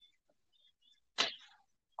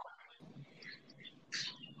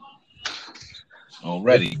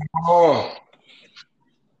Already. Oh,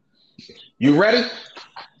 you ready?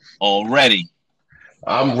 Already.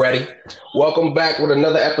 I'm ready. Welcome back with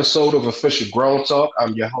another episode of Official Grown Talk.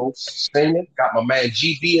 I'm your host, Senior. Got my man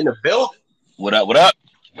GB in the building. What up? What up?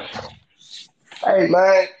 Hey,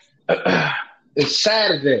 man. It's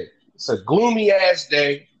Saturday. It's a gloomy ass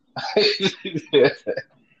day. Oh,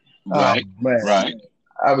 Right. man. Right.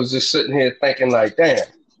 I was just sitting here thinking, like, damn,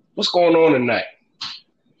 what's going on tonight?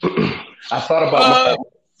 I thought about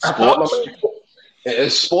Sports.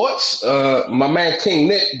 sports. My man King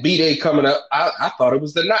Nick B-Day coming up. I thought it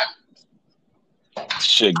was the night.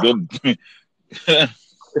 Shit, good.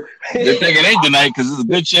 Good thing it ain't tonight because it's a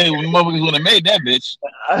good shame when motherfuckers would have made that bitch.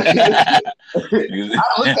 I looked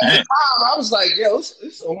at the time. I was like, yo,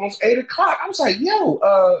 it's almost 8 o'clock. I was like, yo,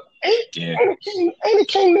 ain't the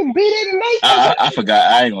King Nick B-Day tonight? I forgot.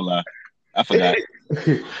 I ain't gonna lie. I forgot.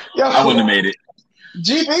 Yo, I wouldn't have made it.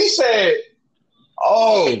 GB said,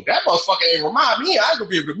 "Oh, that motherfucker ain't remind me. I ain't gonna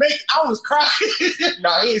be able to make it." I was crying.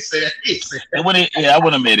 No, he ain't said. I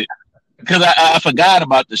wouldn't have made it because I forgot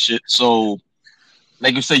about the shit. So,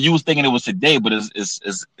 like you said, you was thinking it was today, but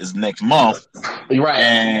it's next month, Right?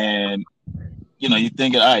 And you're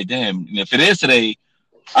thinking, all right, damn. If it is today,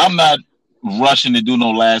 I'm not rushing to do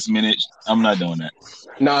no last minute. I'm not doing that.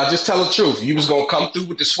 Nah, just tell the truth. You was gonna come through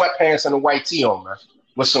with the sweatpants and the white tee on, man.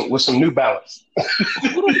 With some New Balance.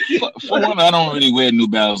 For one, I don't really wear New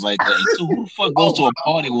Balance like that. And two, who the fuck goes to a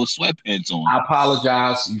party with sweatpants on? I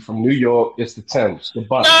apologize. You from New York? It's the Timbs, the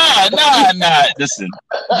bus. Nah. Listen,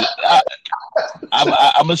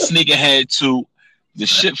 I'm a sneakerhead too. The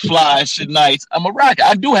shit flies, shit nice. I'm a rocker.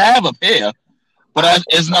 I do have a pair, but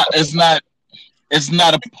it's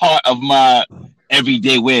not a part of my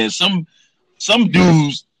everyday wear. Some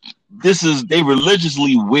dudes. They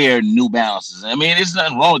religiously wear New Balances. I mean, there's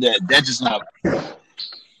nothing wrong with that. That's just not.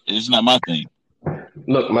 It's not my thing.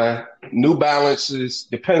 Look, man, New Balances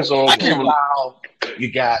depends on what style you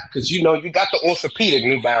got, because you got the orthopedic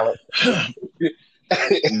New Balance.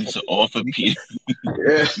 It's an orthopedic.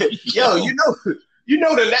 Yo, you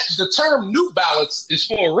know the term New Balance is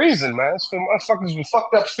for a reason, man. It's for motherfuckers with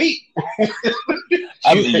fucked up feet.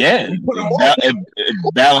 I mean, yeah,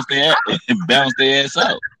 balance their ass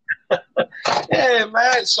out. Yeah,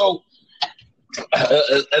 man. So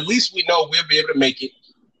at least we know we'll be able to make it.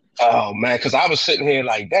 Oh man, because I was sitting here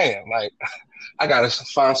like, damn, like I gotta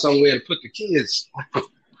find somewhere to put the kids.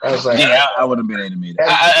 I was like, yeah, I would have been able to make it,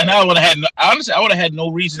 I would have had honestly, I would have had no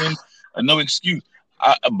reason, no excuse,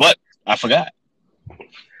 but I forgot.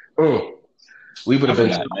 We would have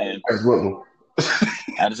been, man.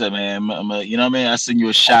 I just said, man, you know what I mean? I send you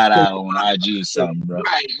a shout out on IG or something, bro.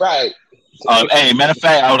 Right. Hey, matter of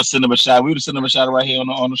fact, I would have sent him a shout. We would have sent him a shout out right here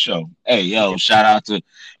on the show. Hey, yo, shout out to,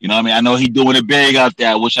 you know what I mean? I know he doing it big out there.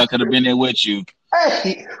 I wish I could have been there with you.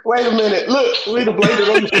 Hey, wait a minute. Look, we'd have blamed it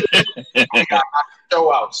on the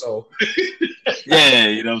show out, so. Yeah,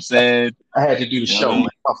 you know what I'm saying? I had to do the show, man.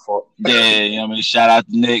 My fault. Yeah, you know what I mean? Shout out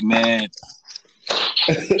to Nick, man.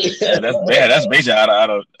 Yeah, that's basically I'd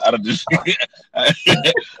have just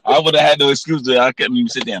I would have had no excuse to. I couldn't even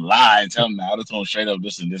sit there and lie and tell him. I would have told him straight up,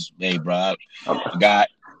 this and this, hey, bro, I forgot.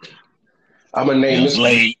 I'm gonna name this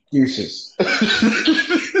late excuses.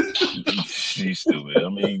 She's stupid. I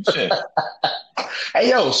mean, shit. Hey,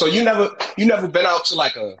 yo, so you never been out to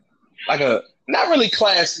like a not really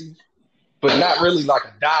classy, but not really like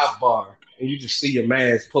a dive bar, and you just see your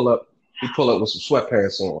man pull up with some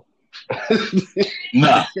sweatpants on.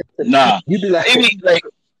 Nah. You be like, hey man,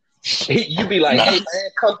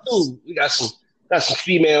 come through. We got some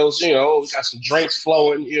females, we got some drinks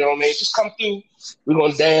flowing, you know what I mean? Just come through. We're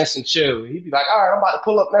gonna dance and chill. He'd be like, all right, I'm about to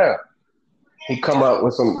pull up now. He'd come up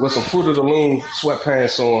with some Fruit of the Loom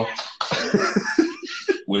sweatpants on.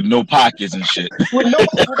 With no pockets and shit. With no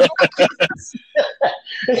pockets.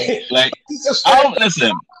 Like, I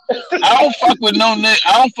don't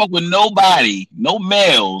fuck with nobody, no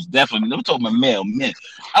males, definitely. I'm talking about male men.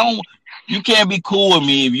 You can't be cool with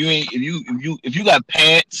me if you got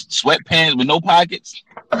sweatpants with no pockets.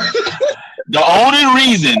 The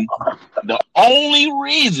only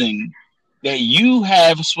reason that you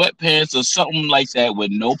have sweatpants or something like that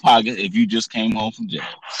with no pocket if you just came home from jail.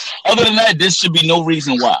 Other than that, there should be no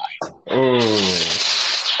reason why.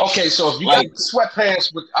 Okay, so if you got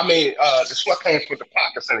sweatpants with, the sweatpants with the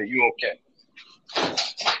pockets in it, you okay?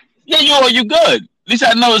 Yeah, you good. At least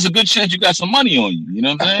I know it's a good chance you got some money on you. You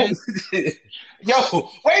know what I'm saying? Yo,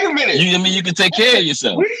 wait a minute. You can take care of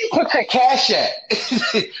yourself. Where do you put that cash at?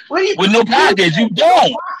 With no pockets, you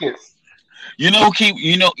don't. You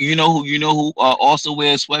know who also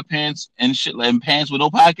wears sweatpants and shit and pants with no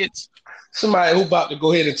pockets? Somebody who about to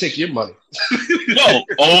go ahead and take your money. No,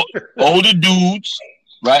 older dudes,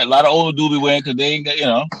 right? A lot of older dudes be wearing because they ain't got,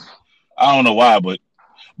 I don't know why, but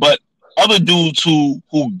other dudes who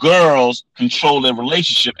girls control their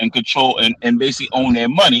relationship and control and basically own their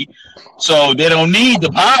money, so they don't need the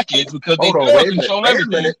pockets because they control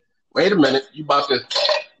everything. Wait a minute, you about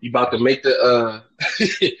to make the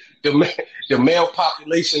the male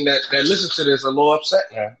population that listens to this a little upset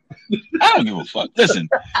now. I don't give a fuck. Listen,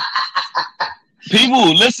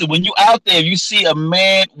 people, listen. When you out there, if you see a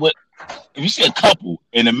man if you see a couple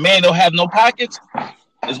and the man don't have no pockets,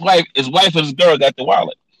 his wife and his girl got the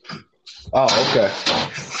wallet. Oh, okay.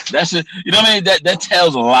 That's it. You know what I mean? That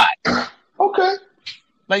tells a lot. Okay.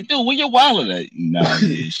 Like, dude, where your wallet at? Nah,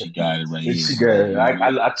 yeah, she got it right here. She got it.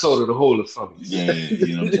 I told her to hold it for me. Yeah,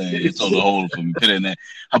 you know what I'm saying? You told her to hold it for me. Put it in there.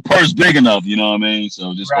 Her purse big enough, you know what I mean?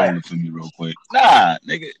 So just hold it for me real quick. Nah,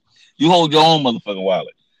 nigga. You hold your own motherfucking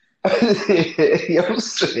wallet. You know what I'm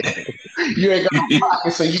saying? You ain't got no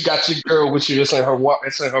pockets, so you got your girl with you. It's in her purse.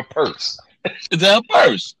 It's in her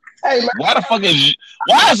purse. Hey, man.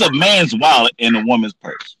 Why is a man's wallet in a woman's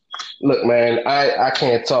purse? Look, man, I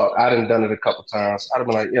can't talk. I done it a couple times. I'd have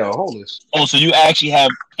been like, yo, hold this. Oh, so you actually have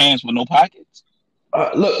pants with no pockets?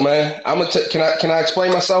 Look, man, can I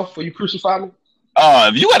explain myself before you crucify me?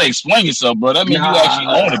 If you gotta explain yourself, bro, that means you actually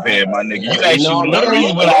own a pair, my nigga. You actually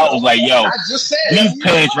literally went out and was like, yo, I just said these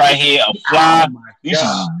pants right here are fly. These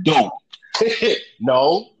is dope.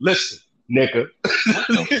 No, listen, nigga. What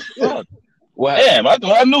the fuck? Well, damn, I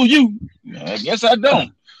thought I knew you. I guess I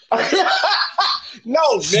don't.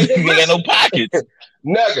 No, nigga. You ain't got no pockets.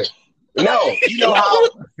 Nigga. No. You know how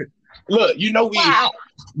look, you know we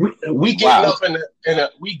getting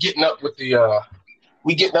up we getting up with the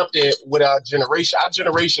we getting up there with our generation. Our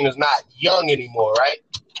generation is not young anymore, right?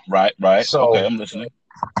 Right. So okay, I'm listening.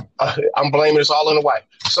 I'm blaming this all on the wife.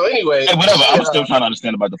 So anyway, hey, whatever. I'm still trying to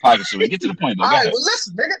understand about the pockets. So we get to the point though. All right, well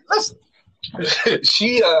listen, nigga, listen.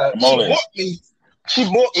 She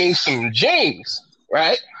bought me some jeans,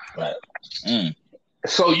 right? Right.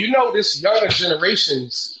 So this younger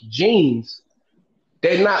generation's jeans,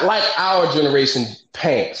 they're not like our generation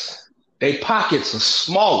pants. They pockets are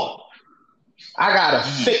smaller. I got a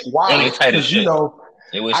thick wallet because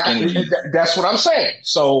that's what I'm saying.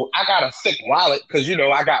 So I got a thick wallet because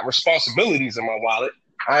I got responsibilities in my wallet.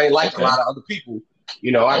 I ain't like a lot of other people.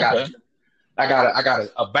 I got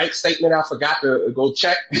a bank statement I forgot to go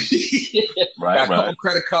check. Got a couple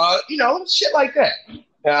credit cards, shit like that.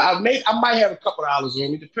 I might have a couple of dollars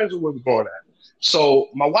on me. Depends on where we're going at. So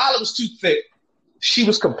my wallet was too thick. She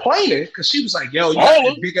was complaining because she was like, "Yo, you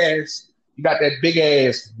got that big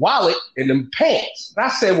ass wallet and them pants." And I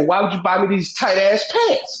said, "Well, why would you buy me these tight ass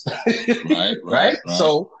pants?" Right.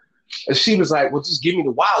 So she was like, "Well, just give me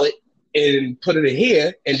the wallet and put it in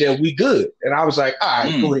here, and then we good." And I was like, "All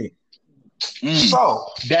right, go ahead." So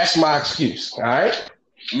that's my excuse. All right.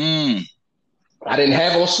 I didn't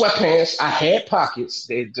have on sweatpants. I had pockets.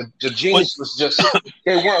 The jeans was just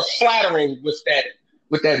they weren't flattering with that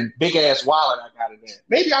big ass wallet I got in there.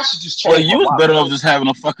 Maybe I should just change. Well, you was better off just having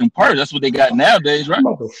a fucking purse. That's what they got nowadays, right?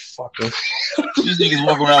 Motherfucker. These niggas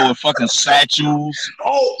walking around with fucking satchels.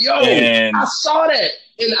 Oh, yo, I saw that.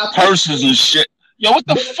 And purses and shit. Yo, what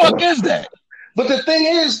the fuck is that? But the thing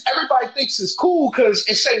is, everybody thinks it's cool because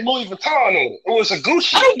it say Louis Vuitton on it. It was a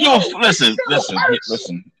Gucci. I don't give a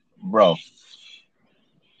listen, bro.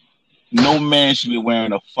 No man should be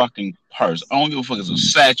wearing a fucking purse. I don't give a fuck. It's a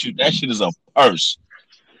satchel. That shit is a purse.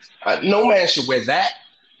 No man should wear that.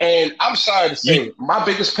 And I'm sorry to say, my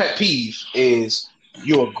biggest pet peeve is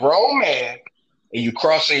you're a grown man and you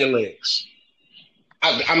crossing your legs.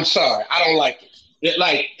 I'm sorry. I don't like it.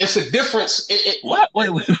 It's a difference. What? Wait.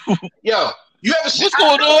 Yo, you ever seen? What's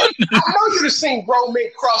going on? I know you've seen grown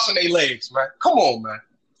men crossing their legs, man. Come on, man.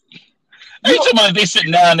 You talking about they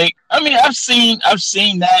sitting down? I've seen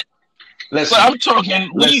that. Listen, but I'm talking.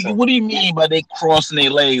 What do you mean by they crossing their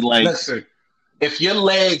leg? Like, listen, if your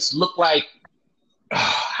legs look like,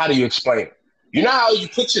 how do you explain it? You know how you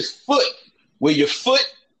put your foot where your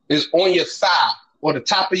foot is on your thigh or the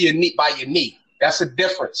top of your knee by your knee. That's a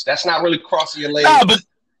difference. That's not really crossing your legs. Nah, but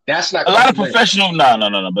that's not. A lot of professionals.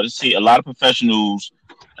 No. But see, a lot of professionals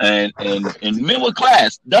and middle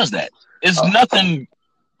class does that. It's nothing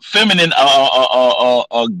feminine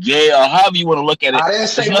or gay or however you want to look at it.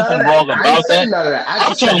 There's nothing wrong about that.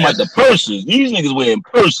 I'm talking about the purses. These niggas wearing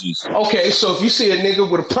purses. Okay, so if you see a nigga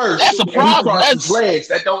with a purse, that's a problem. That's legs.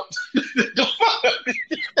 That don't.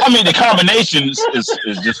 I mean, the combination is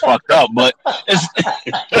just fucked up, but it's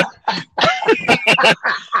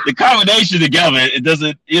the combination together. It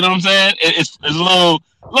doesn't. You know what I'm saying? It's a little.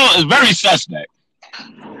 It's very suspect.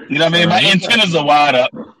 You know what I mean? My antennas are wide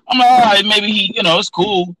up. I'm like, all right, maybe he, it's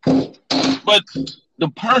cool. But the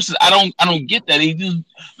person, I don't get that.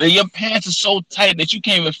 Your pants are so tight that you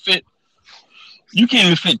can't even fit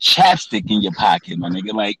chapstick in your pocket, my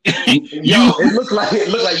nigga. Like, it look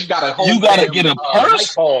like you got a whole. You gotta get a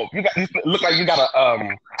purse. Look like you got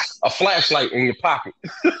a flashlight in your pocket.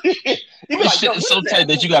 This shit is so tight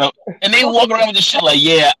that you gotta, and they walk around with this shit like,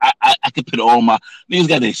 yeah, I could put all my niggas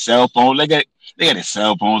got their cell phone. They got their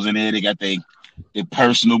cell phones in there. They got their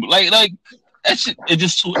personal, like that shit. It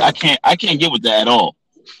just I can't get with that at all.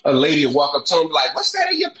 A lady would walk up to him like, "What's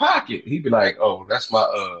that in your pocket?" He'd be like, "Oh, that's my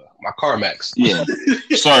CarMax." Yeah,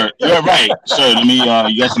 sir, you're right, sir. Let me.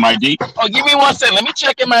 You got some ID? Oh, give me 1 second. Let me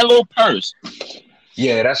check in my little purse.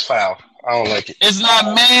 Yeah, that's foul. I don't like it. It's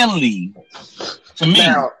not manly to me.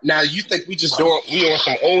 Now you think we on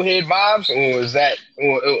some old head vibes, or is that,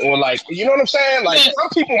 or like, you know what I'm saying? Like, some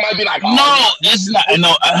people might be like, no, it's not.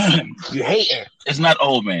 No, you hating. It's not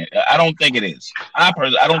old man. I don't think it is. I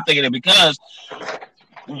don't think it is, because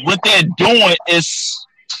what they're doing is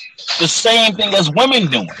the same thing as women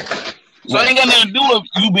doing. So it ain't got nothing to do with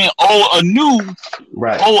you being old or new,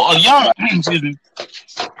 right? Old or young. Excuse me.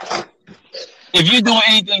 If you're doing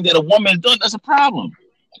anything that a woman does, that's a problem.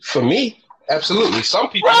 For me, absolutely. Some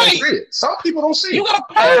people don't see it. Some people don't see it. You got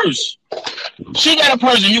a purse. She got a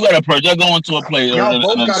purse and you got a purse. Y'all going to a place or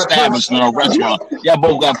an establishment or a restaurant. Y'all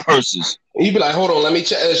both got purses. He'd be like, hold on, let me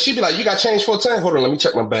check. She'd be like, you got change for a 10? Hold on, let me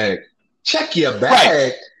check my bag. Check your bag.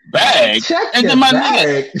 Right. Bag. Check and your then my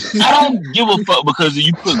bag. Nigga, I don't give a fuck because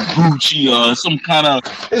you put Gucci or some kind of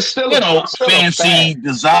fancy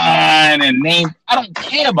design and name. I don't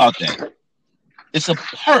care about that. It's a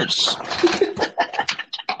purse.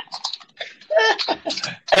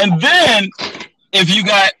 And then if you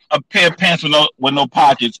got a pair of pants with no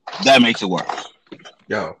pockets, that makes it worse.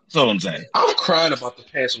 Yo, that's what I'm saying. I'm crying about the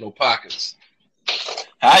pants with no pockets.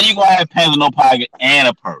 How you gonna have pants with no pocket and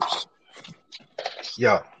a purse?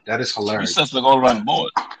 Yo, that is hilarious. You suspect all around the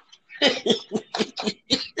board.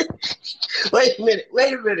 Wait a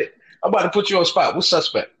minute. I'm about to put you on spot. What's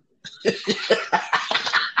suspect?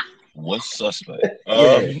 What's suspect?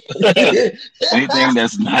 Anything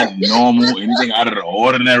that's not normal, anything out of the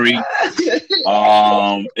ordinary.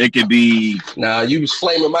 It could be. Nah, you was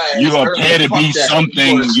flaming my ass. You appear to be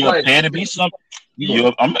something. You appear to be something.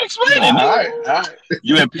 I'm explaining. All right.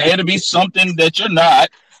 You appear to be something that you're not.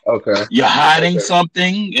 Okay. You're hiding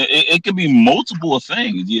something. It could be multiple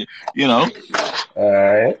things. You know. All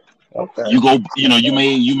right. Okay. You go. You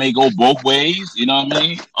may go both ways. You know what I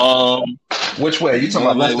mean? Which way? You talking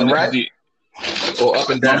about left and right? Or up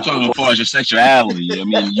and down? I'm talking as far as your sexuality. I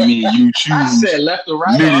mean, you choose. I said left and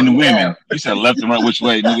right. Men and women. Down. You said left and right. Which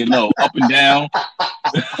way? Nigga, no. Up and down.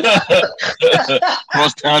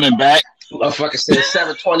 Cross town and back. Motherfucker said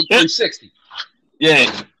 720, 360.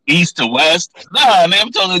 Yeah. East to west. Nah, man,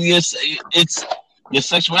 I'm talking it's your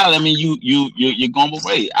sexuality. I mean, you're going both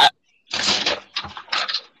ways.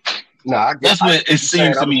 That's what it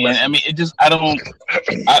seems to me. And I mean, it just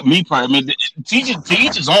me personally. I mean, teach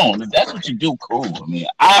his own. If that's what you do, cool. I mean,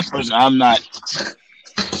 I'm not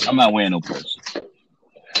wearing no purse.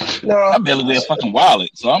 No, I barely wear a fucking wallet.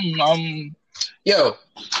 So I'm. Yo,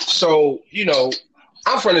 so I'm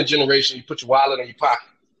from the generation you put your wallet in your pocket.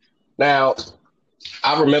 Now,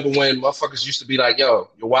 I remember when motherfuckers used to be like, "Yo,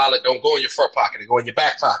 your wallet don't go in your front pocket; it go in your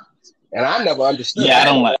back pocket." And I never understood. Yeah,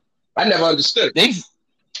 that. I never understood it.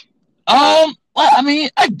 Well, I mean,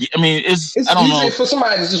 it's I don't easy know. for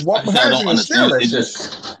somebody to just walk behind you and steal that shit.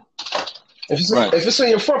 If it's in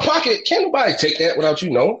your front pocket, can't nobody take that without you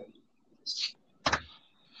knowing.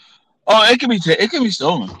 Oh, it can be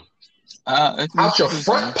stolen. Out your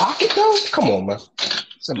front pocket, though? Come on, man.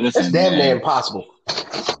 It's damn near impossible.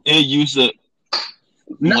 It used to.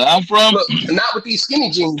 Where I'm from, not with these skinny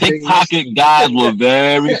jeans. Pickpocket guys were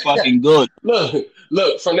very fucking good.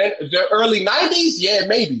 Look, from the early 90s, yeah,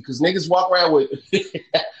 maybe, because niggas walk around with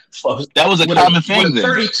that was a common thing then.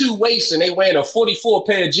 32 waist and they wearing a 44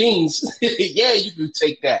 pair of jeans. Yeah, you can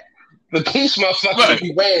take that. But these motherfuckers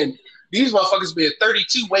be wearing, these motherfuckers be a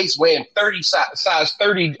 32 waist wearing 30 size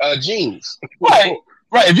 30 jeans. Right.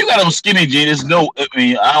 If you got a skinny jeans, I don't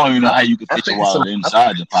even know how you could fit your wallet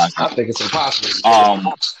inside your pocket. I think it's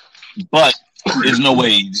impossible. But there's no way,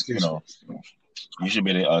 you should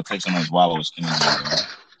be able to take someone's wallet with skinny jeans.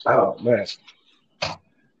 Oh man.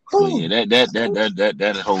 Yeah,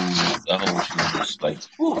 that whole shit was like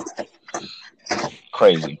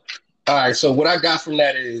crazy. All right, so what I got from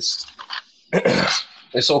that is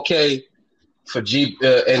it's okay for in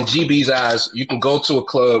GB's eyes. You can go to a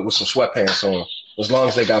club with some sweatpants on As long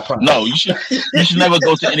as they got profit. No, you should never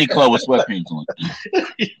go to any club with sweatpants on.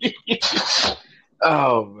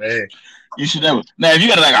 Oh man. You should never. Now, if you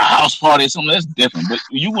got like a house party or something, that's different. But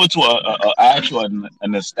you go to a actual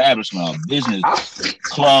an establishment, a business,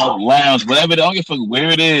 club, lounge, whatever. I don't give a fuck where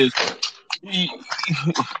it is.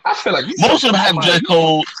 I feel like most of them have dress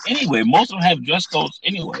codes anyway. Most of them have dress codes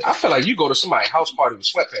anyway. I feel like you go to somebody's house party with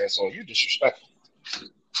sweatpants on, you disrespectful.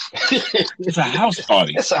 It's a house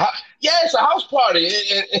party. It's a house party.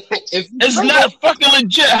 It's not fucking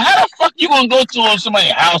legit. How the fuck you gonna go to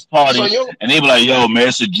somebody's house party and they be like, "Yo, man,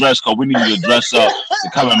 it's a dress code. We need you to dress up to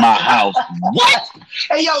come in my house." What?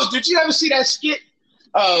 Hey, yo, did you ever see that skit?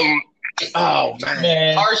 Oh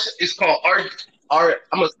man. It's called Art.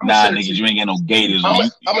 Niggas, you ain't got no gators.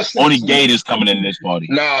 Only gators coming in this party.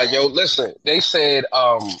 Nah, yo, listen. They said,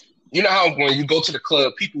 you know how when you go to the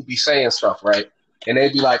club, people be saying stuff, right? And they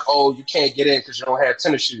be like, "Oh, you can't get in because you don't have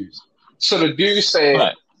tennis shoes." So the dude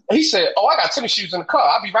said, He said, "Oh, I got tennis shoes in the car.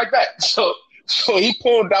 I'll be right back." So he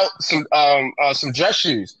pulled out some dress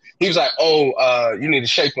shoes. He was like, "Oh, you need to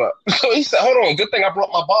shape up." So he said, "Hold on, good thing I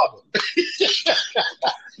brought my barber."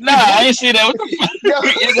 Nah, I ain't see that. What the fuck?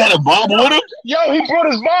 He got a barber with him? Yo, he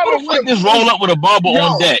brought his barber with him. Just roll up with a barber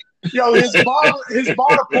on deck. Yo, his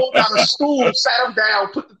barber pulled out a stool, sat him down,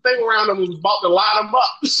 put the thing around him, and was about to line him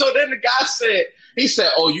up. So then the guy said,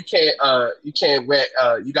 "Oh, you can't wear,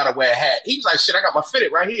 you gotta wear a hat." He was like, "Shit, I got my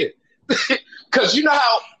fitted right here." Cause you know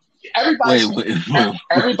how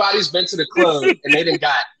everybody's been to the club and they done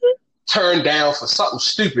got turned down for something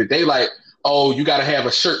stupid. They like, "Oh, you gotta have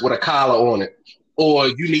a shirt with a collar on it, or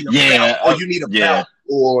you need a belt, or you need a belt,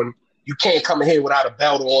 or you can't come in here without a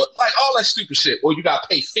belt on," like all that stupid shit. Or you gotta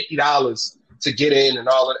pay $50 to get in and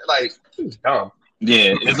all of that. Like, it's dumb.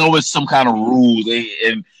 Yeah, there's always some kind of rule.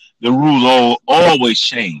 And the rules always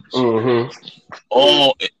change. Mm-hmm.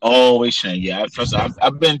 Always change. Yeah,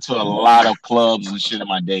 I've been to a lot of clubs and shit in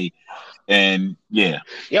my day, and yeah.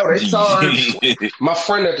 Yo, they charged my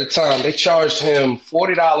friend at the time. They charged him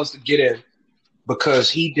 $40 to get in because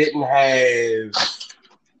he didn't have,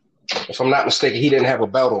 if I'm not mistaken, he didn't have a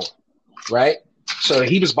belt on, right? So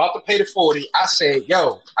he was about to pay the $40. I said,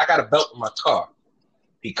 "Yo, I got a belt in my car."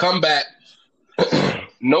 He come back.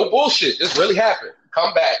 No bullshit. This really happened.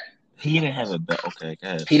 Come back. He didn't have a belt. Okay, go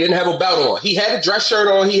ahead. He didn't have a belt on. He had a dress shirt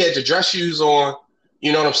on. He had the dress shoes on.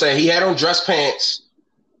 You know what I'm saying? He had on dress pants.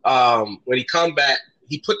 When he come back,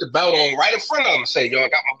 he put the belt on right in front of him and said, "Yo, I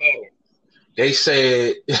got my belt on." They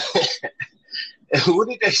said, what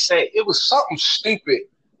did they say? It was something stupid.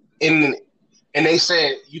 And they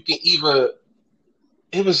said you can either,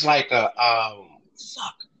 it was like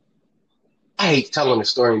fuck. I hate telling the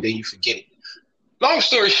story and then you forget it. Long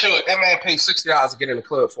story short, that man paid $60 to get in the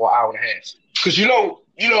club for an hour and a half. Because you know,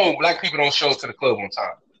 black people don't show up to the club on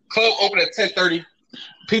time. Club open at 10:30.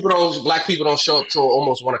 Black people don't show up till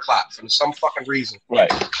almost 1 o'clock for some fucking reason.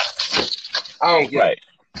 Right. I don't get it.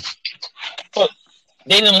 But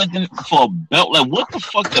they didn't look for a belt. Like, what the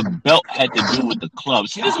fuck the belt had to do with the club?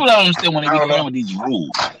 See, this is what I don't understand when they be coming with these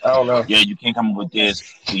rules. I don't know. Yeah, you can't come up with this.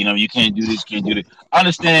 You know, you can't do this, can't do this. I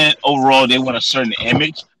understand overall they want a certain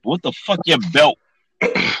image. But what the fuck your belt?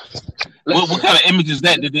 What kind of image is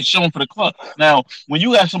that they're showing for the club? Now, when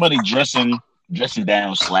you have somebody dressing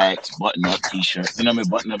down, slacks, button up t-shirt, you know what I mean,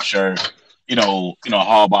 button up shirt, you know,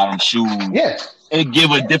 hard bottom shoes, yeah, it give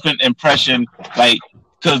a different impression, like,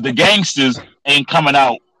 because the gangsters ain't coming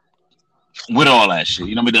out with all that shit.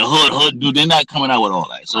 You know what I mean? The hood dude, they're not coming out with all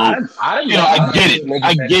that. So I get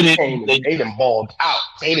it. They done balled out.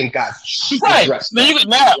 They done got super dressed. Now,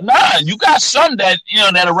 you got some that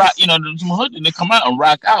that'll rock. You know, some hood and they come out and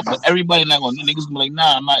rock out, but everybody not gonna. Niggas gonna be like,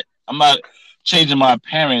 nah, I'm not changing my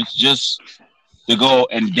appearance just to go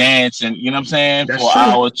and dance and you know what I'm saying for an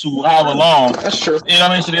hour, 2 hour long. That's true. You know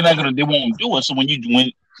what I mean? So they won't do it. So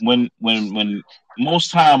when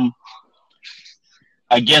most time.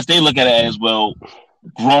 I guess they look at it as, well,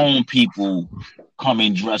 grown people come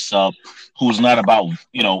and dress up who's not about,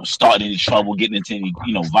 starting any trouble, getting into any,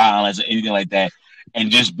 violence or anything like that,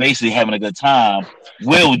 and just basically having a good time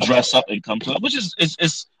will dress up and come to it, which is,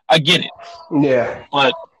 it's I get it. Yeah.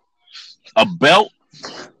 But a belt?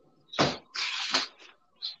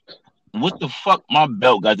 What the fuck my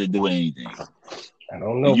belt got to do with anything? I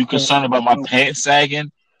don't know. Are you concerned about my pants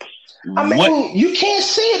sagging? I mean, you can't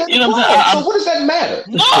see it. So what does that matter?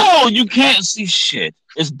 No, you can't see shit.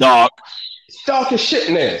 It's dark. It's dark as shit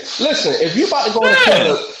in there. Listen, if you about to go in the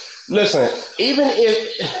club, listen, even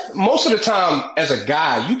if most of the time as a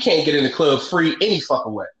guy, you can't get in the club free any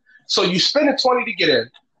fucking way. So you spending $20 to get in.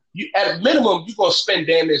 You at a minimum, you're gonna spend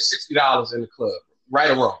damn near $60 in the club, right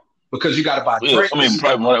or wrong. because you got to buy drinks.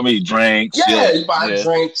 Drinks. Yeah, you buy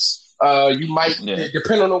drinks. You might,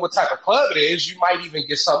 depending on what type of club it is, you might even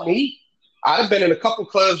get something to eat. I've been in a couple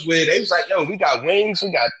clubs where they was like, "Yo, we got wings,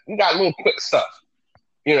 we got little quick stuff,"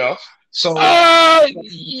 you know. So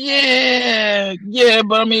yeah,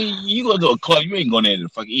 but I mean, you go to a club, you ain't going there to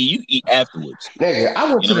fucking eat. You eat afterwards. Nigga,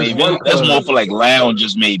 I went to this one club. That's more for like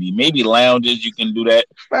lounges, maybe lounges. You can do that.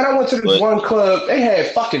 Man, I went to this one club. They had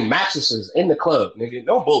fucking mattresses in the club, nigga.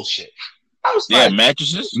 No bullshit. I was like,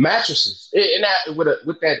 mattresses, and that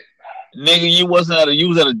with that. Nigga, you was at a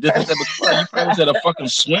different type of club. You probably was at a fucking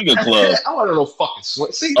swinger club. I wasn't no fucking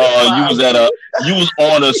swing. See, you was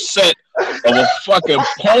on a set of a fucking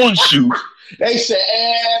porn shoot. They said,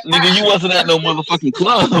 nigga, you wasn't at no motherfucking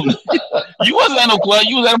club. You wasn't at no club.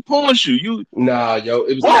 You was at a porn shoot. Nah, yo,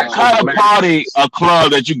 it was. What kind of party a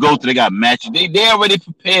club that you go to? They got matches. They already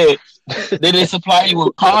prepared. They supply you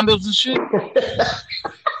with condoms and shit.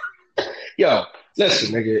 Yo.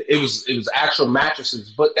 Listen, nigga, it was actual mattresses,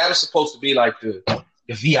 but that was supposed to be like the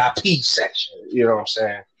VIP section. You know what I'm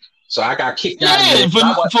saying? So I got kicked out. Yeah, for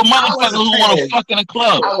motherfuckers who want to fuck in a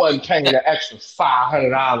club. I wasn't paying an extra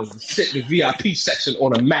 $500 to sit in the VIP section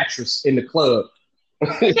on a mattress in the club.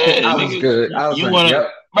 I was good. I was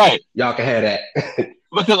yep, right. Y'all can have that.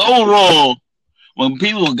 Because overall, when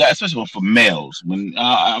people got, especially for males, when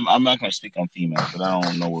I'm not going to speak on females, but I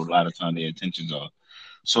don't know what a lot of time their intentions are.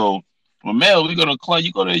 So. Well, male, we go to a club.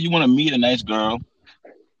 You go there. You want to meet a nice girl.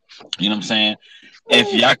 You know what I'm saying?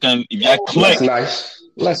 If y'all click,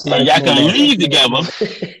 Let's and y'all can leave together.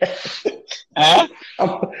 Huh?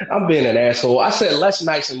 I'm being an asshole. I said less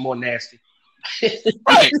nice and more nasty.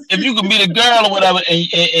 Right. If you can meet a girl or whatever,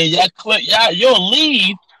 and y'all click, you'll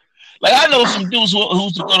leave. Like I know some dudes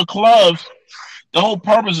who to go to clubs. The whole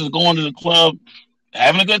purpose is going to the club,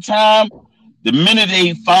 having a good time. The minute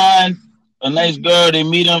they find a nice girl, they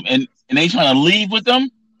meet them, and they trying to leave with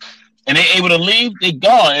them, and they able to leave, they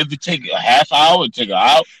gone. If it take a half hour, take an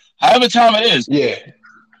hour, however time it is. Yeah.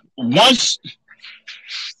 Once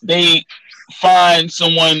they find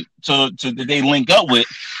someone to that they link up with,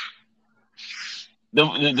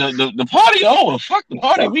 the party over. Fuck the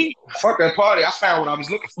party. Fuck that party. I found what I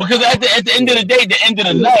was looking for. Because at the end of the day, the end of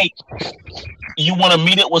the night, you want to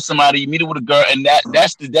meet it with somebody. You meet it with a girl, and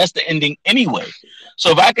that's the ending anyway.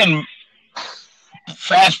 So if I can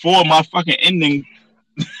fast forward my fucking ending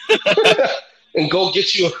and go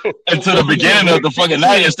get you into the beginning of the fucking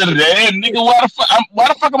night instead of the end, nigga. Why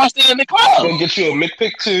the fuck am I staying in the club? Go get you a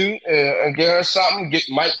McPick too and get her something.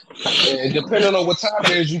 And depending on what time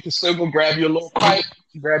it is, you can still go grab your little pint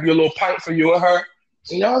for you and her,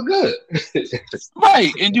 and y'all good.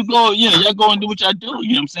 Right, and you go, y'all go and do what y'all do.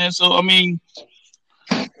 You know what I'm saying? So I mean,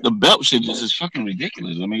 the belt shit is fucking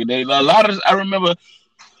ridiculous. I mean, a lot of I remember.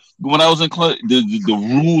 When I was in club, the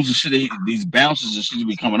rules and shit, these bouncers and shit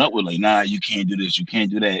be coming up with like, nah, you can't do this, you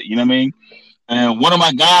can't do that. You know what I mean? And one of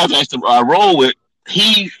my guys I roll with,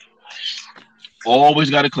 he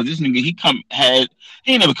always got it because this nigga he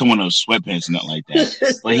ain't never come with no sweatpants or nothing like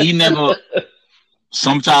that. But he never.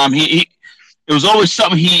 Sometimes it was always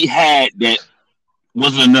something he had that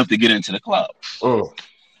wasn't enough to get into the club. Oh.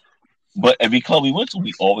 But every club we went to,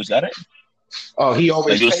 we always got it. Oh, he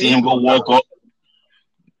always. Like you'll see him go walk up.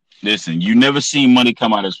 Listen, you never seen money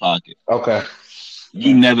come out of his pocket. Okay.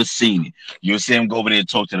 You never seen it. You'll see him go over there and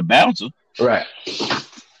talk to the bouncer. Right.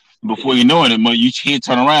 Before you know it, you can't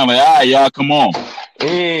turn around like, all right, y'all, come on.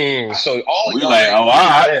 So all we like, all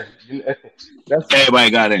right.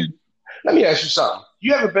 Everybody got in. Let me ask you something.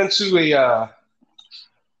 You ever been to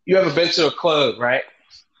a club, right?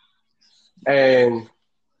 And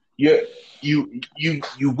you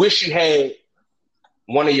wish you had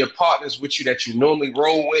one of your partners with you that you normally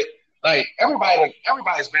roll with. Like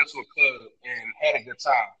everybody's been to a club and had a good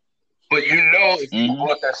time. But if you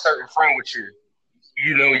brought that certain friend with you,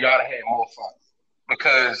 y'all have had more fun.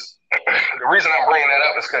 Because the reason I'm bringing that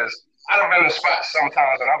up is because I've been in the spot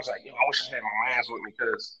sometimes and I was like, I wish I had my mans with me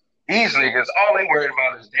because these niggas, all they worried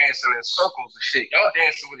about is dancing in circles and shit. Y'all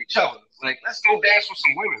dancing with each other. Like, let's go dance with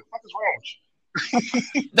some women. What is wrong with you?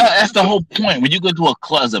 That's the whole point. When you go to a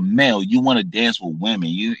club as a male, you want to dance with women.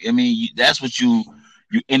 That's what you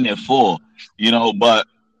in there for, But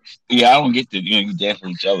I don't get to you dance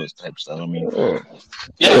with each other type stuff. I mean,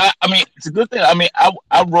 it's a good thing. I mean,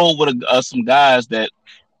 I roll with some guys that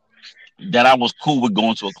I was cool with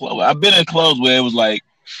going to a club. I've been in clubs where it was like,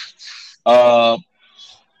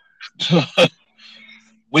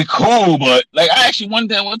 we cool, but like I actually one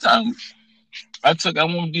time. I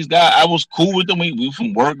one of these guys. I was cool with them. We were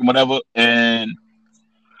from work and whatever, and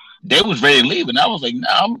they was ready to leave, and I was like,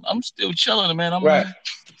 "Nah, I'm still chilling, man. I'm right.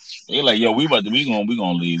 They like, yo, we gonna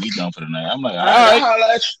leave. We done for the night. I'm like, all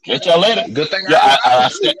right, catch y'all later. Good thing. Yeah,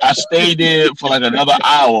 I stayed there for like another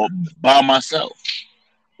hour by myself.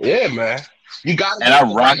 Yeah, man. You got. And I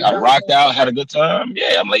rocked out, had a good time.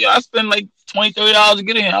 Yeah, I'm like, yo, I spent like $20-$30 to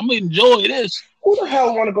get in here. I'm gonna enjoy this. Who the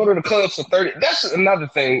hell want to go to the club for 30? That's another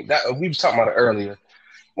thing that we was talking about it earlier.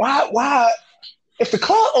 Why? If the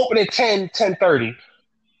club open at 10:30,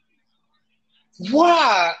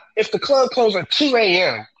 why? If the club closes at 2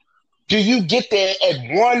 a.m., do you get there at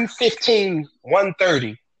 1:15,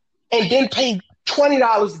 1:30, and then pay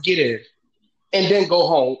 $20 to get in, and then go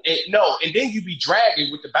home? And then you be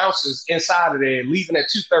dragging with the bouncers inside of there, leaving at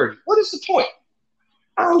 2:30. What is the point?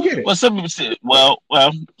 I don't get it. Well, some people say,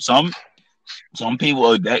 some people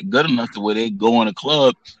are that good enough to where they go in a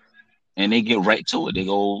club and they get right to it. They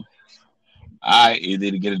go, all right,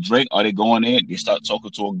 either to get a drink or they go in there, they start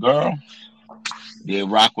talking to a girl, they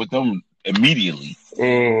rock with them immediately.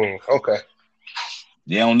 Okay.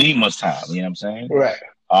 They don't need much time, you know what I'm saying? Right.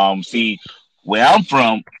 See, where I'm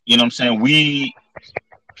from, you know what I'm saying, we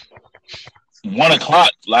 1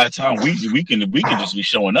 o'clock, a lot of time we can just be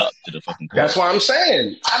showing up to the fucking club. That's what I'm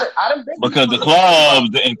saying. I done been because the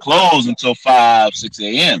clubs didn't close until 5-6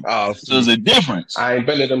 a.m. Oh, so there's a difference. I ain't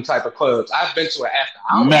been to them type of clubs. I've been to an after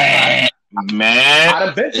hours. Man,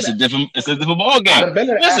 it's a different ball game. I've been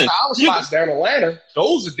to the after hours spots down in Atlanta.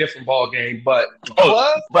 Those are different ball game, but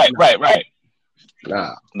club, right.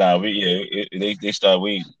 Nah. They start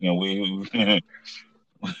we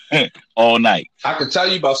all night. I can tell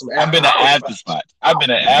you about some. I've been to after spots. I've been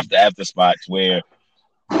to after spots where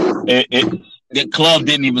the club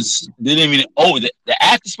didn't even the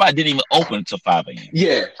after spot didn't even open until 5 a.m.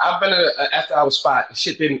 Yeah, I've been to an after hour spot. The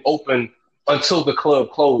shit didn't open until the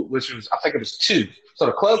club closed, which was I think it was 2. So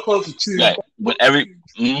the club closed at 2. Right. But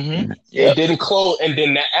it didn't close, and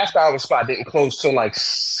then that after hour spot didn't close till like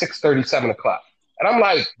 6:30, 7 o'clock. And I'm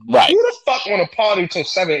like, right. Who the fuck want to party till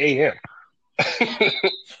 7 a.m.?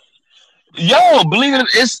 Yo, believe it,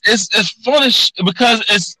 it's fun because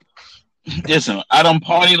it's listen. I don't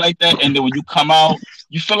party like that, and then when you come out,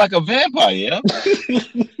 you feel like a vampire, yeah.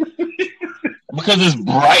 Because it's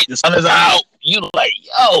bright, the sun is out. You like,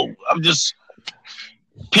 yo, I'm just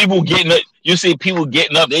people getting it. You see people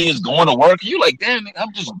getting up, they just going to work. You like, damn,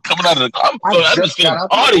 I'm just coming out of the car. I'm just feeling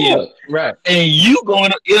partying, right? And you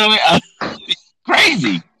going, you know what I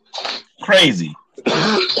mean? Crazy.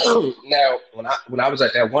 Now, when I was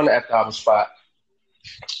at that one after hour spot,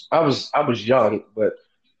 I was young, but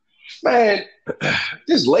man,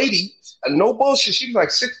 this lady, no bullshit, she was like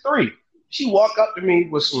 6'3". She walked up to me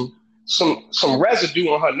with some residue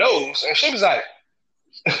on her nose, and she was like,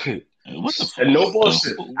 "What the fuck?" No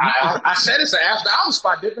bullshit. I said it's an after hour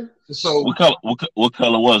spot, didn't it? So what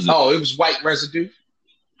color was it? Oh, it was white residue.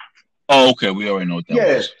 Oh, okay, we already know what that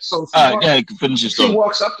was. So finish your story. She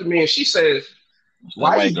walks up to me and she says,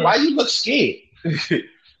 Why you look scared?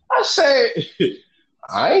 I said,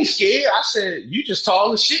 I ain't scared. I said, you just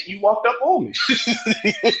tall as shit. You walked up on me.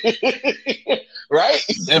 Right?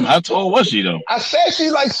 Damn, how tall was she though? I said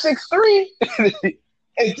she's like 6'3".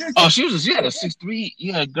 She had a 6'3".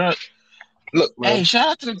 Yeah, girl. Look, man. Hey, shout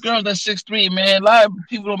out to the girl that's 6'3", man. A lot of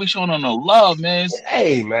people don't be showing her no love, man.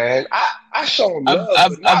 Hey, man, I show them love, I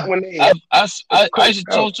used to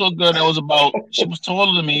talk to a girl that was she was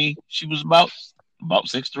taller than me. She was about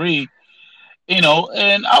 6'3", you know,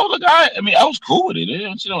 and I was like, I was cool with it.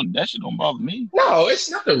 That shit don't bother me. No,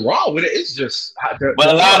 it's nothing wrong with it. It's just. But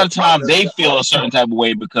a lot of times they feel a certain type of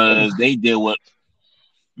way because they deal with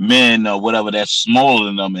men or whatever that's smaller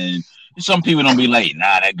than them, and some people don't be like,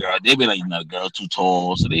 nah, that girl. They be like, nah, the girl too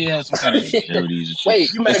tall, so they have some kind of insecurities and shit.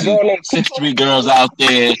 Wait, you met a girl named 6'3" girls out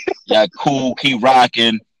there? Yeah, cool, keep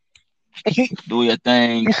rocking, do your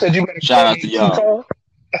thing. You said you met a shout out to y'all.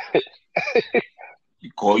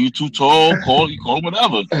 You call you too tall, call them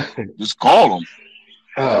whatever. Just call them.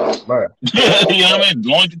 Oh, man. You know what I mean?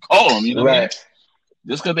 Going to call them, you know what I mean?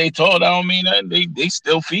 Just because they tall, that don't mean that they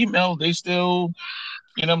still female. They still,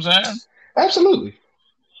 you know what I'm saying? Absolutely.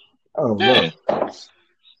 Oh, yeah. Man.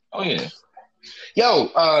 Oh yeah. Yo,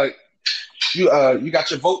 you got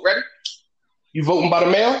your vote ready? You voting by the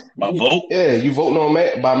mail? My vote? Yeah, you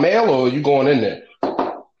voting by mail or you going in there?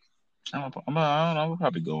 I don't know. We'll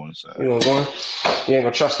probably go inside. You ain't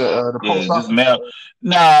gonna trust the post office? Mail.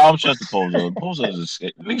 Nah, I don't trust the post office. The post office is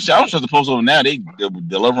shit. I don't trust the post office now. They're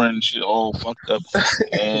delivering shit all fucked up,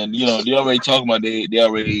 and you know they already talking about they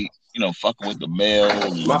already fucking with the mail.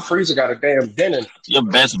 My freezer got a damn dent in. Your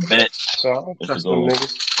best bet. So I don't trust them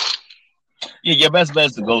niggas. Yeah, your best bet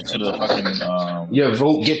is to go to the fucking your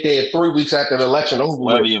vote. Get there 3 weeks after the election over.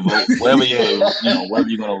 Wherever you vote, wherever you're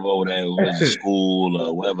gonna vote at, whether it's school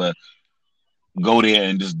or whatever. Go there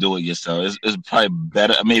and just do it yourself. It's probably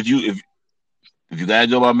better. I mean, if you gotta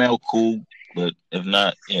do it by mail, cool. But if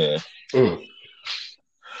not, yeah. But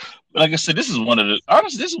like I said, this is one of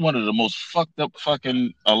the most fucked up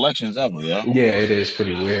fucking elections ever, yeah. Yeah, it is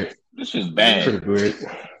pretty weird. This is bad. Pretty weird.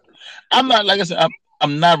 I'm not, like I said,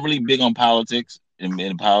 I'm not really big on politics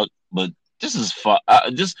and politics, but this is fun.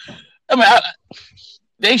 Dave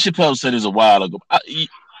Chappelle said this a while ago. I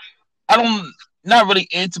don't. Not really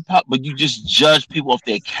into pop, but you just judge people off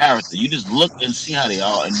their character. You just look and see how they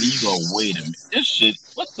are, and then you go, wait a minute, this shit,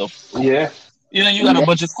 what the fuck? Yeah. You know, you got a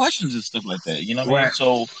bunch of questions and stuff like that. You know what I mean?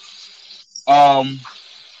 So,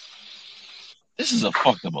 this is a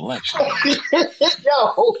fucked up election.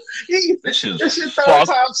 Yo, this is your third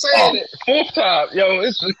time saying it. Fourth time. Yo,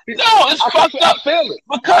 it's fucked up. I feel it.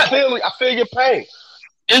 Because I feel your pain.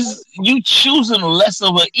 It's you choosing less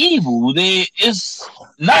of an evil. It's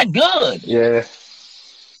not good. Yeah.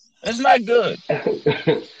 It's not good.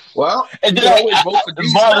 Well, and then always vote for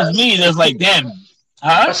these bothers me. That's like, damn.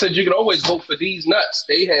 Huh? I said you can always vote for these nuts.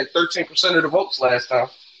 They had 13% of the votes last time.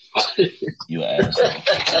 You asshole.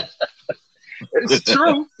 It's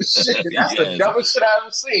true. Shit, that's the dumbest shit I've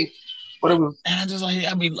ever seen. But it was. And just like,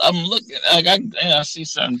 I mean, I'm looking, like, I see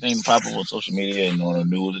certain things pop up on social media and on the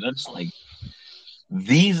news, and I'm just like,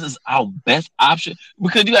 these is our best option,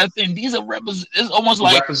 because you got to think these are it's almost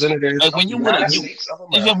like representatives. Like when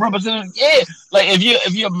if you're representative, yeah. Like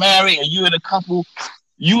if you're married and you're in a couple,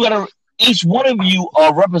 you gotta, each one of you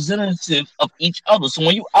are representative of each other. So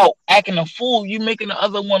when you out acting a fool, you making the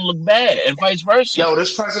other one look bad, and vice versa. Yo,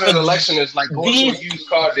 this president election is like going to a used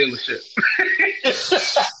car dealership.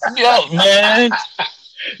 Yo, man,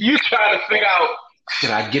 you trying to figure out,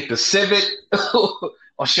 should I get the Civic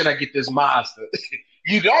or should I get this Mazda?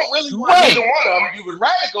 You don't really want either one of them. You would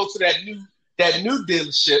rather go to that new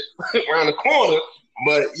dealership around the corner,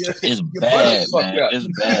 but it's bad, man. It's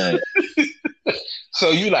bad.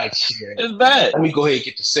 So you like, shit. It's bad. Let me go ahead and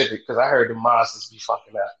get the Civic, because I heard the Mazdas be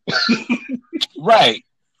fucking up. Right.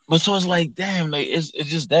 But so it's like, damn, like it's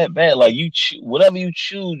just that bad. Like whatever you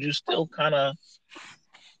choose, you still kind of.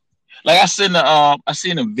 Like I seen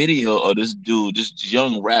a video of this dude, this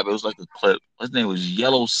young rapper. It was like a clip. His name was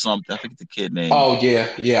Yellow something. I forget the kid name. Oh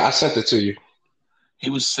yeah, I sent it to you. He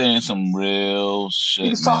was saying some real shit. He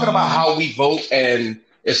was talking about how we vote, and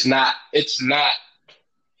it's not about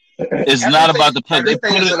the play.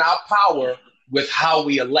 Everything is in our power with how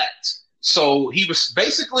we elect. So he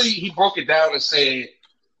broke it down and said,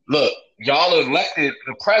 "Look, y'all elected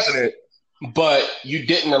the president, but you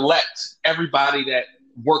didn't elect everybody that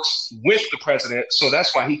works with the president, so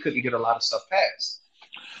that's why he couldn't get a lot of stuff passed."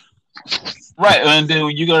 Right, and then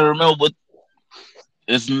you gotta remember, but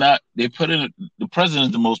it's not. They put in the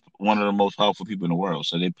president is one of the most powerful people in the world,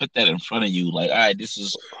 so they put that in front of you, like, all right, this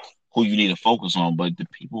is who you need to focus on. But the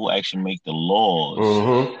people who actually make the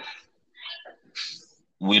laws,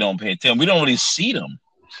 we don't pay attention. We don't really see them,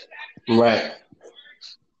 right?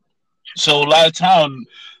 So a lot of time.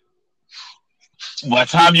 By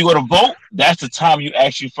the time you go to vote, that's the time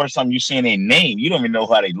first time you seeing their name. You don't even know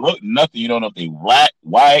how they look, nothing. You don't know if they black,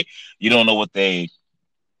 white. You don't know what they,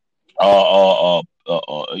 all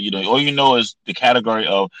you know is the category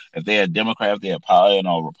of if they're a Democrat, if they're a Republican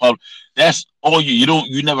or Republican. That's all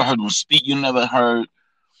you never heard them speak. You never heard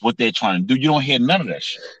what they're trying to do. You don't hear none of that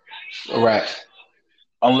shit. Right.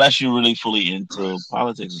 Unless you're really fully into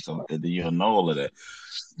politics or something, then you don't know all of that.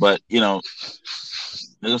 But,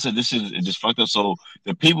 like I said, this is just fucked up. So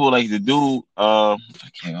the people like the dude, I'm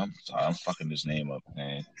sorry, I'm fucking this name up,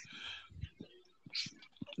 man.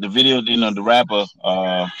 The video, the rapper,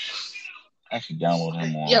 actually download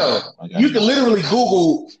him on. Yo, you can literally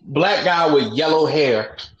Google black guy with yellow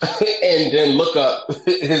hair and then look up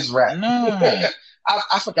his rap. No.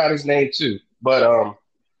 I forgot his name too, but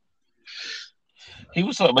he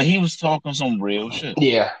was talking some real shit.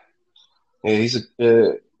 Yeah, he's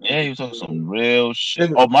he was talking some real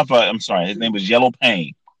shit. Oh, my fault. I'm sorry. His name was Yellow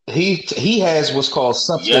Pain. He has what's called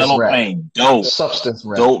substance Yellow rap. Pain. Dope. Substance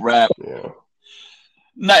rap. Dope rap. Yeah.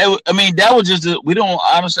 No, that was just we don't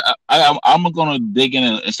honestly. I'm gonna dig in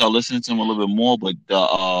and start listening to him a little bit more. But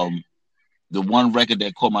the one record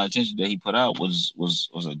that caught my attention that he put out was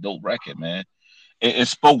a dope record, man. It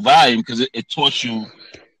spoke volume because it taught you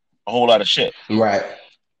a whole lot of shit. Right.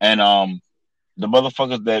 And the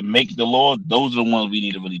motherfuckers that make the law, those are the ones we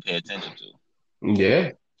need to really pay attention to.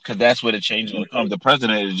 Yeah. Because that's where the change is going to come. The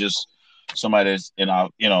president is just somebody that's in our,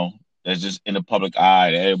 that's just in the public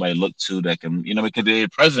eye that everybody look to that can, because the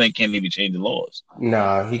president can't even change the laws.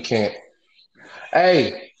 Nah, he can't.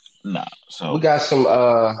 Hey, Nah, so we got some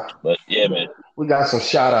but yeah, man. We got some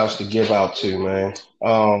shout outs to give out to, man.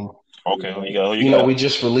 Okay, who you got? We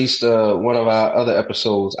just released one of our other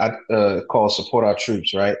episodes called Support Our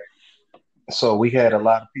Troops, right? So we had a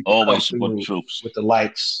lot of people always support the troops with the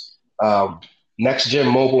likes. Next Gen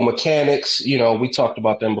Mobile Mechanics, we talked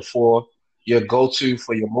about them before. Your go-to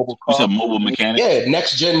for your mobile car. You said mobile mechanics? Yeah,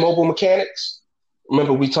 Next Gen Mobile Mechanics.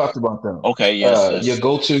 Remember we talked about them. Okay, yes. Your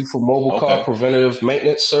go-to for mobile car preventative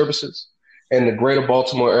maintenance services in the greater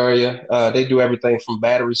Baltimore area. They do everything from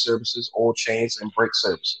battery services, oil change, and brake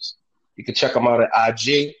services. You can check them out at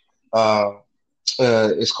IG.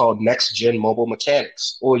 It's called Next Gen Mobile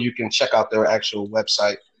Mechanics, or you can check out their actual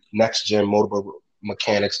website,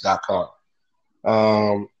 nextgenmobilemechanics.com.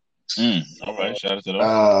 All right, shout out to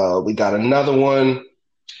them. We got another one.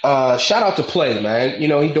 Shout out to Play, man. He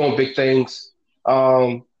doing big things.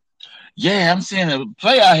 Yeah, I'm seeing a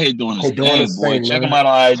Play out here doing his thing, boy. Check him out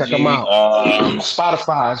on IG. Check him out.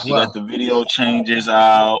 Spotify as well. He got the video changes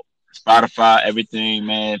out. Spotify, everything,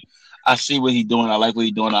 man. I see what he's doing. I like what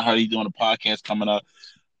he's doing. I heard he's doing a podcast coming up.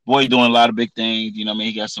 Boy, doing a lot of big things.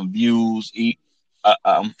 He got some views.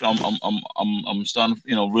 I'm starting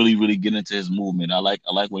to, really, really get into his movement. I like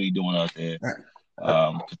what he's doing out there.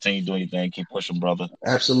 Continue doing your thing. Keep pushing, brother.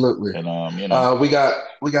 Absolutely. And we got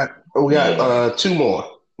two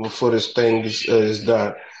more before this thing is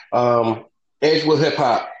done. Edgewood Hip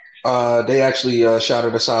Hop. They actually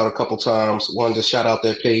shouted us out a couple times. Wanted to shout out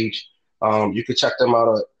their page. You can check them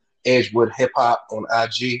out at Edgewood Hip Hop on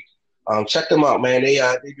IG. Check them out, man. They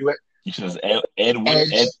do it. You said Edgewood.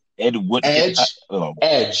 Edgewood.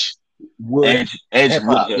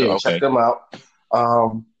 Edgewood. Yeah, okay. Check them out.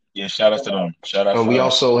 Yeah, shout out to them. Shout out. And we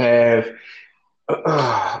also have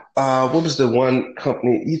what was the one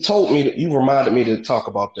company you told me that you reminded me to talk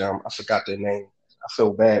about them? I forgot their name. I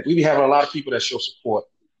feel bad. We be having a lot of people that show support.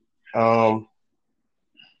 Yeah,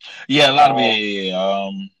 a lot of it.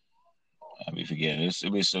 Let me forget.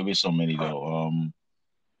 It'll be so many though.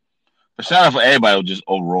 But shout out for everybody who just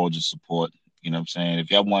overall just support. You know what I'm saying?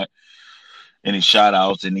 If y'all want any shout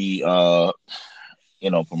outs, any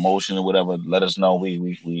promotion or whatever, let us know.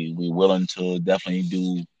 We willing to definitely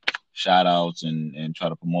do shout outs and try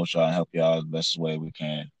to promote y'all and help y'all the best way we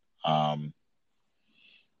can.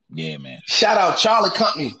 Yeah, man. Shout out Charlie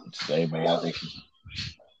Company. Today, man, I think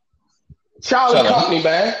Charlie Company,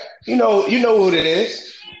 man. You know who it is.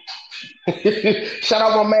 Shout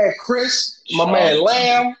out my man Chris, man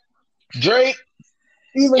Lamb, Drake.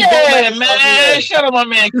 Even man. Shout out my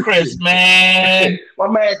man Chris, man. My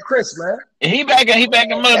man Chris, man. He back in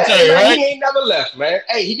military, right? He ain't never left, man.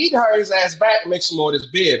 Hey, he need to hurry his ass back and make some more of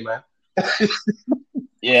this beard, man.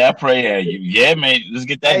 Yeah, I pray at you. Yeah, man. Let's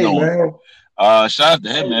get that going. Man. Shout out to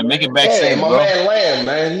him, man. Make it back safe, my man Lamb,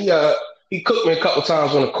 man. He cooked me a couple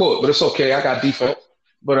times on the court, but it's okay. I got defense.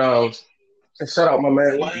 But shout out my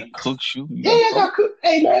man Lamb. He cooks you? Yeah, I got cook.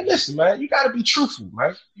 Hey, man, listen, man. You got to be truthful,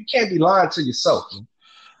 man. You can't be lying to yourself, man.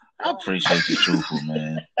 I appreciate you truthful,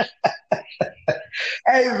 man.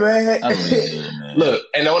 Hey, man. Look,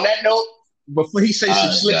 and on that note, before he say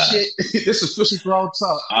some slick shit, this is Fisher Grown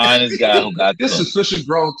Talk. Honest guy who got this is Fisher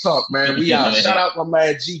Grown Talk, man. We out. Shout out my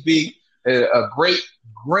man GB. A great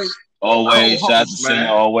always. Shout out to Singer,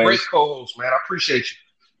 always. Great co-host, man. I appreciate you.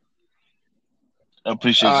 I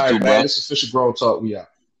appreciate you too, man, bro. This is Fisher Grown Talk. We out.